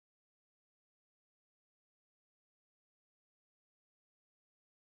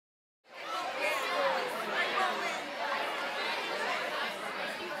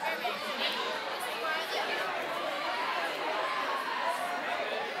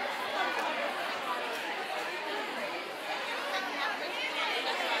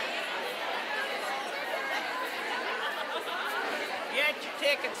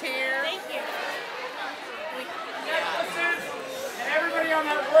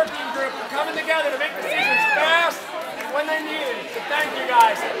coming together to make decisions fast and when they need it. So thank you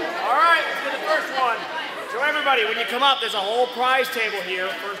guys. All right, let's do the first one. So everybody, when you come up, there's a whole prize table here.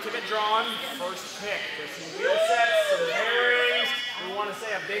 First to get drawn, first pick. There's some wheel sets, some bearings. We want to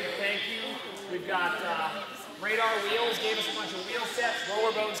say a big thank you. We've got Radar Wheels gave us a bunch of wheel sets.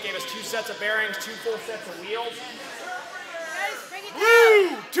 Roller Bones gave us 2 sets of bearings, 2 full sets of wheels.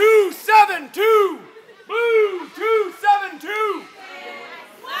 Blue 272! Blue 272!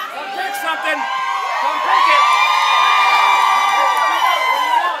 Come pick something. Come pick it. What do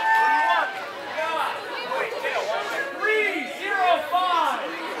you want? 305.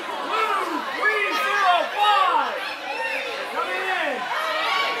 Blue 305. Coming in.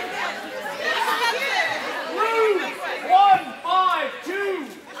 Blue 152.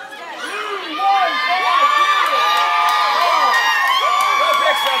 Blue 152. Go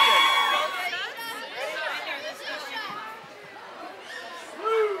pick something.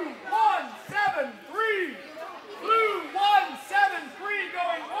 Blue 173. Blue 173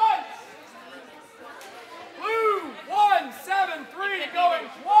 going once. Blue 173 going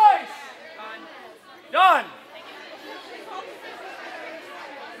twice. Done.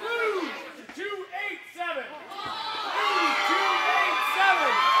 Blue 287. Blue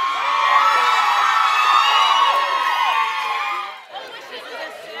 287.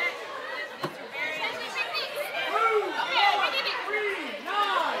 Blue 139.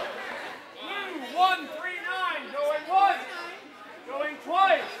 Blue 139 going once. Going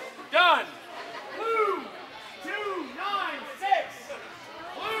twice. Done. Blue 296.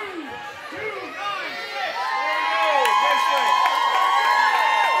 Blue 296. There we go. Nice one.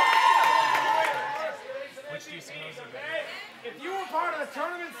 Which do you suppose are better? If you were part of the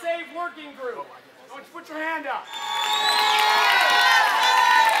Tournament Save Working Group, why don't you put your hand up?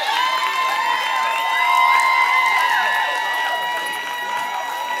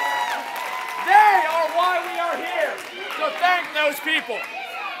 They are why we are here. So thank those people.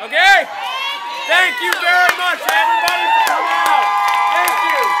 Okay? Thank you very much, everybody, for coming out. Thank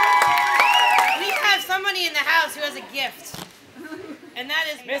you. We have somebody in the house who has a gift. And that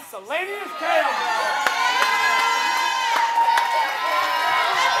is Miscellaneous Tales.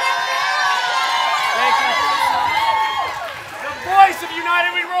 Thank you. The voice of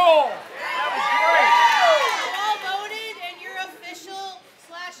United We Roll. That was great. all voted, and your official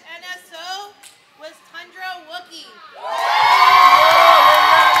 /NSO was Tundra Wookie.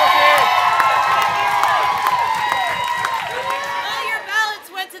 All your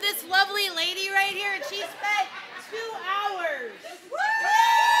ballots went to this lovely lady right here, and she spent 2 hours.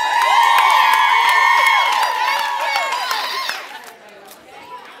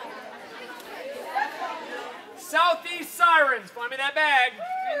 Southeast Sirens. Find me that bag.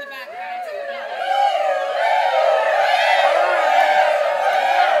 You're in the back, guys.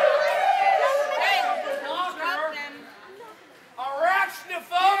 Hey, don't drop them.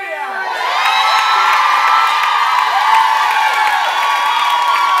 Arachnophobia.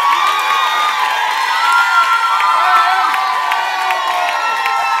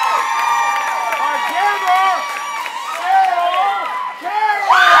 Our jammer, Carol.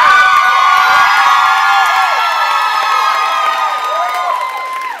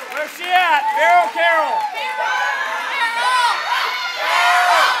 Where's she at? Carol.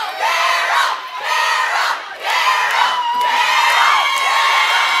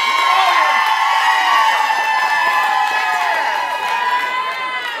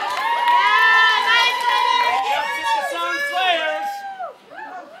 Yep, Song Slayers.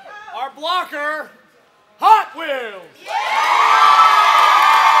 Our blocker, Hot Wheels.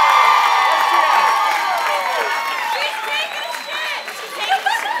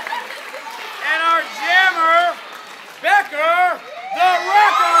 And our jammer, Becker, the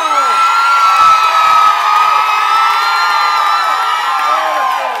Wrecker.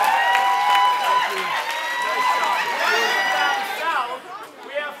 Down south,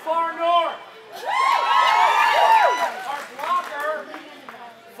 we have Far North. Our blocker,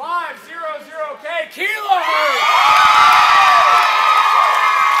 500K Kilo.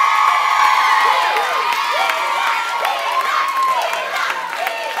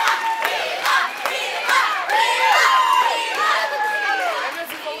 And this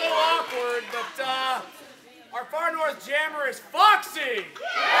is a little awkward, but our Far North jammer is Foxy.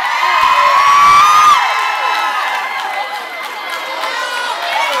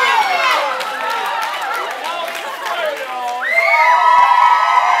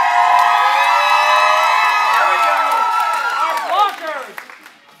 There we go. Our blockers,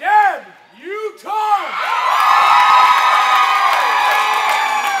 Deb, Utah.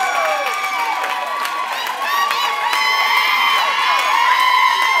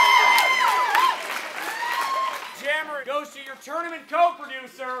 tournament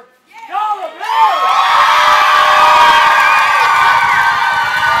co-producer, Dollar Bill!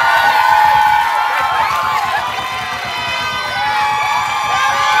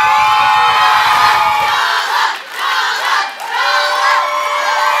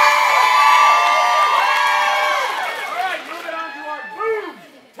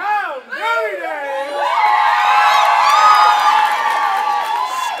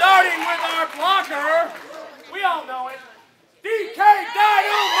 We all know it. DK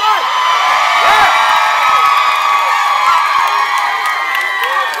Dynamite! Yeah.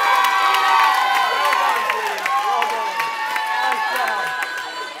 Well done. Nice job.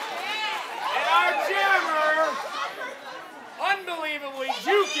 And our jammer, unbelievably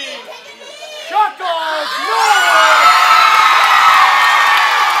jukey, Chuckles Norwood!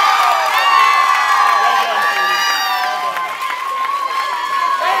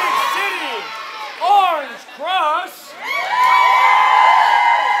 Cross.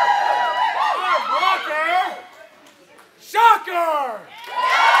 Our blocker, Shocker.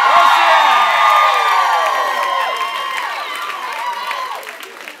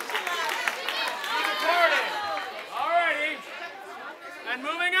 Alrighty. And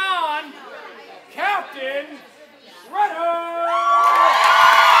moving on, Captain Shredder.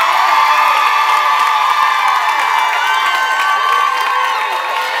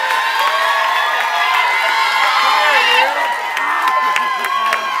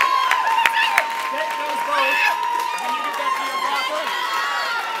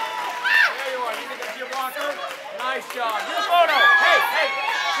 Nice job. Get a photo. Hey,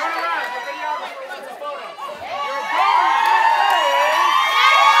 turn around. The videographer wants a photo. You're going to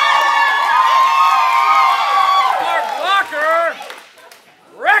our blocker,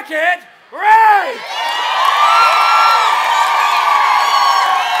 Wreck-It Ray.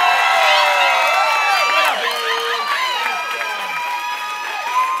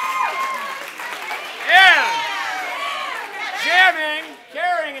 And jamming,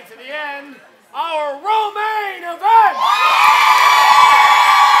 carrying it to the end, our Romaine event!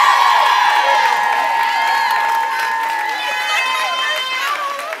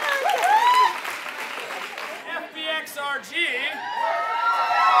 FBXRG,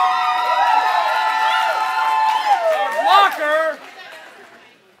 our blocker,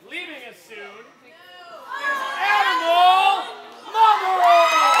 leaving us soon, is Animal Mother!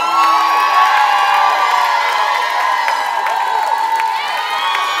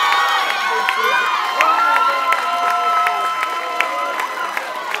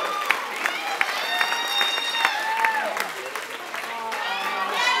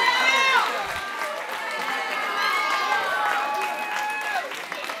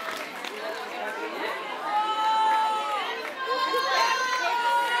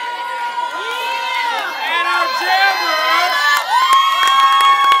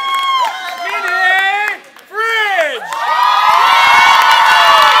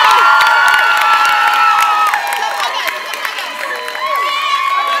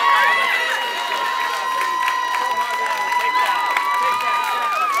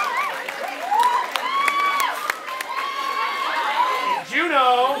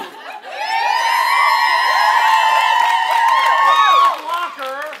 Juno,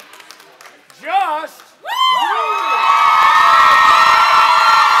 blocker, just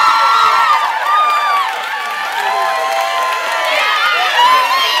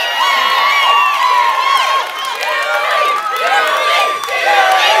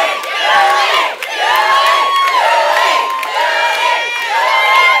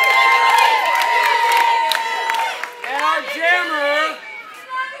and our jammer,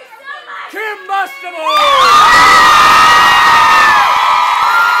 Kimbustible!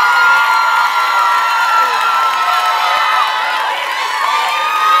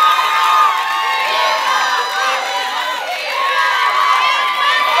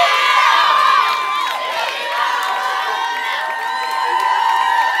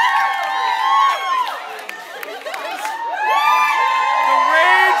 The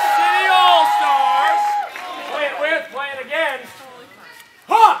Rage City All-Stars, play it again.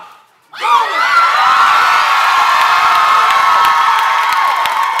 Huh!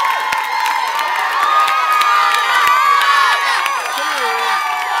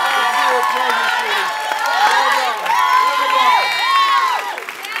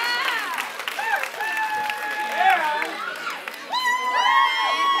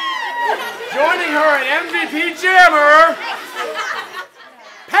 Joining her an MVP jammer,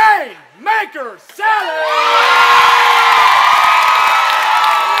 Pain Maker Sally!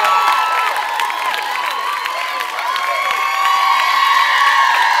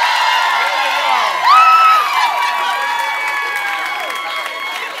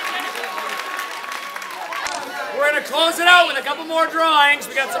 more drawings.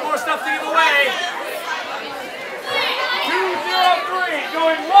 We got some more stuff to give away. 203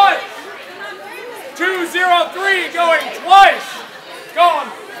 going once. 203 going twice.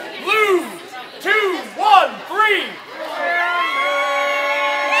 Going blue. 213.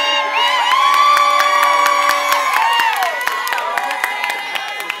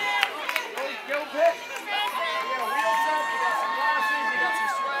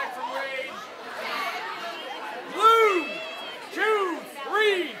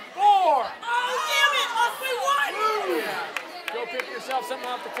 Yourself something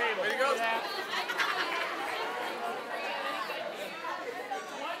off the table. There you go.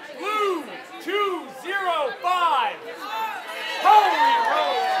 Blue 205. Holy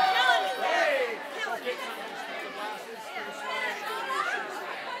roll. Hey.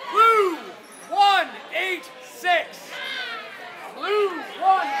 Blue 186. Blue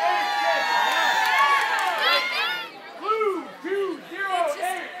 186. Blue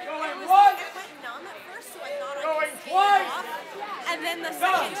 208. Going once. Going twice. And then the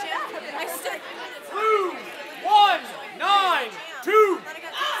second chip, I stood. Blue 192. Then I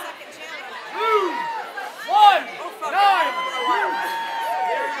got the second chip. Blue 192.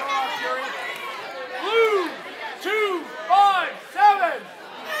 There you are, Fury. Blue 257.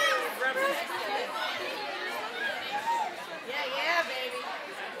 Yeah, baby.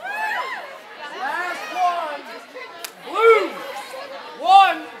 Last one. Blue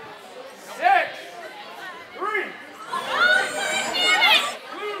 163.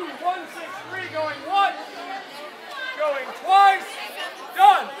 Blue 163 going once, going twice,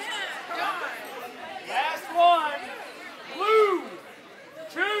 done. Last one. Blue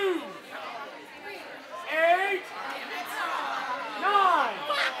 289.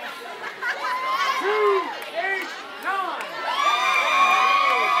 289.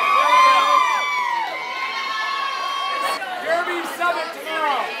 Derby Summit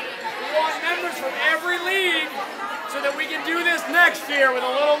tomorrow. We want members from every league so that we can do this next year with a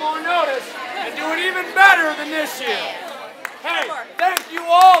little more notice and do it even better than this year. Hey, thank you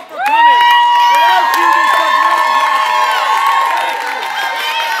all for coming. Without you